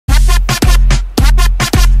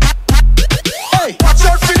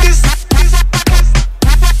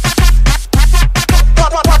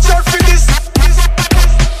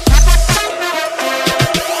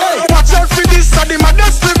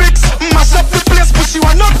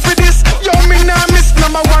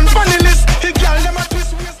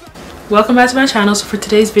Welcome back to my channel. So for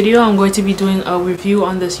today's video I'm going to be doing a review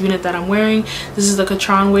on this unit that I'm wearing. This is the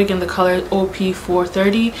Kitron wig in the color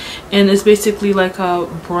OP430 and it's basically like a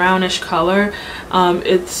brownish color.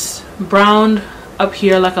 It's brown up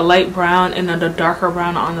here, like a light brown, and then a darker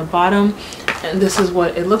brown on the bottom, and this is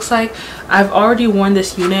what it looks like. I've already worn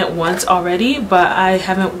this unit once already, but I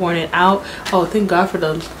haven't worn it out. Oh, thank God for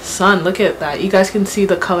the sun. Look at that. You guys can see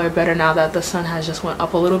the color better now that the sun has just went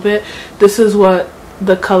up a little bit. This is what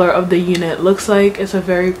the color of the unit looks like. It's a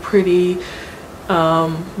very pretty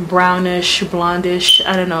brownish, blondish,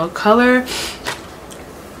 I don't know, color.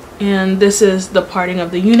 And this is the parting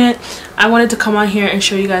of the unit. I wanted to come on here and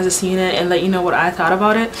show you guys this unit and let you know what I thought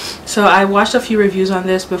about it. So I watched a few reviews on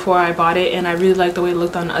this before I bought it, and I really liked the way it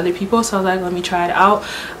looked on other people, so I was like, let me try it out.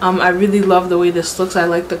 I really love the way this looks. I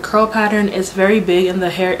like the curl pattern. It's very big and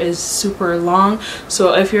the hair is super long,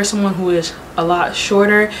 so if you're someone who is a lot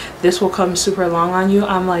shorter, this will come super long on you.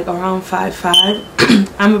 I'm like around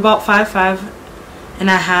 5'5". I'm about 5'5" and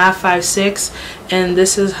a half, 5'6", and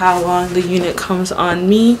this is how long the unit comes on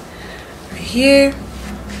me right here.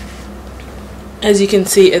 As you can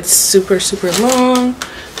see, it's super long,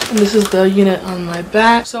 and this is the unit on my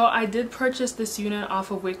back. So I did purchase this unit off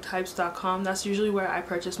of wigtypes.com. That's usually where I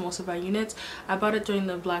purchase most of my units. I bought it during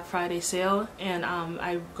the Black Friday sale, and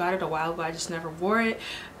I got it a while ago. I just never wore it.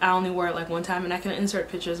 I only wore it like one time, and I can insert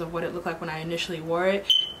pictures of what it looked like when I initially wore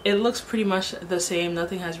it. It looks pretty much the same.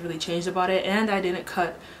 Nothing has really changed about it, and I didn't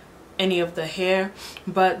cut any of the hair,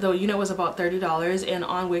 but the unit was about $30, and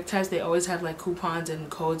on Wig Types they always have like coupons and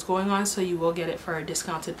codes going on, so you will get it for a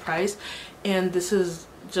discounted price. And this is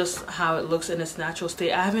just how it looks in its natural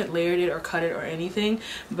state. I haven't layered it or cut it or anything,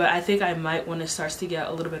 but I think I might when it starts to get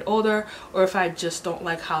a little bit older, or if I just don't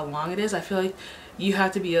like how long it is. I feel like you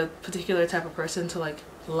have to be a particular type of person to like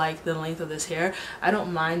the length of this hair. I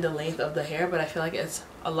don't mind the length of the hair, but I feel like it's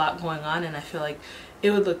a lot going on, and I feel like it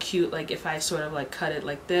would look cute like if I sort of like cut it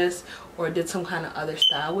like this or did some kind of other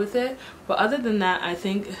style with it. But other than that, I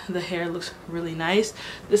think the hair looks really nice.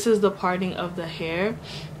 This is the parting of the hair.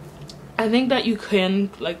 I think that you can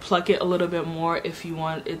like pluck it a little bit more if you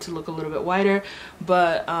want it to look a little bit wider,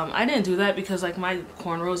 but I didn't do that because like my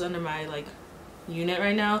cornrows under my like unit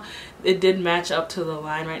right now, it did match up to the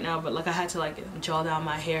line right now, but like I had to like gel down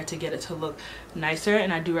my hair to get it to look nicer.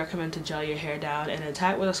 And I do recommend to gel your hair down and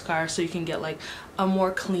tie it with a scarf so you can get like a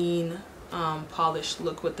more clean polished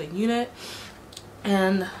look with the unit.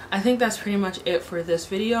 And I think that's pretty much it for this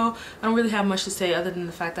video. I don't really have much to say other than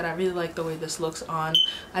the fact that I really like the way this looks on.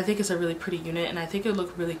 I think it's a really pretty unit, and I think it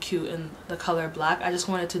looked really cute in the color black. I just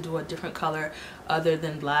wanted to do a different color other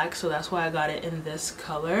than black, so that's why I got it in this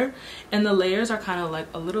color. And the layers are kind of like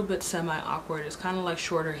a little bit semi-awkward. It's kind of like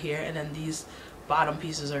shorter here, and then these bottom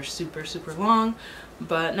pieces are super long.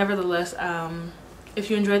 But nevertheless,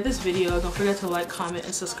 if you enjoyed this video, don't forget to like, comment,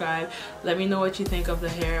 and subscribe. Let me know what you think of the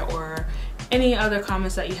hair or any other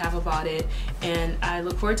comments that you have about it. And I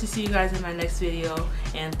look forward to see you guys in my next video.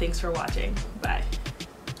 And thanks for watching. Bye.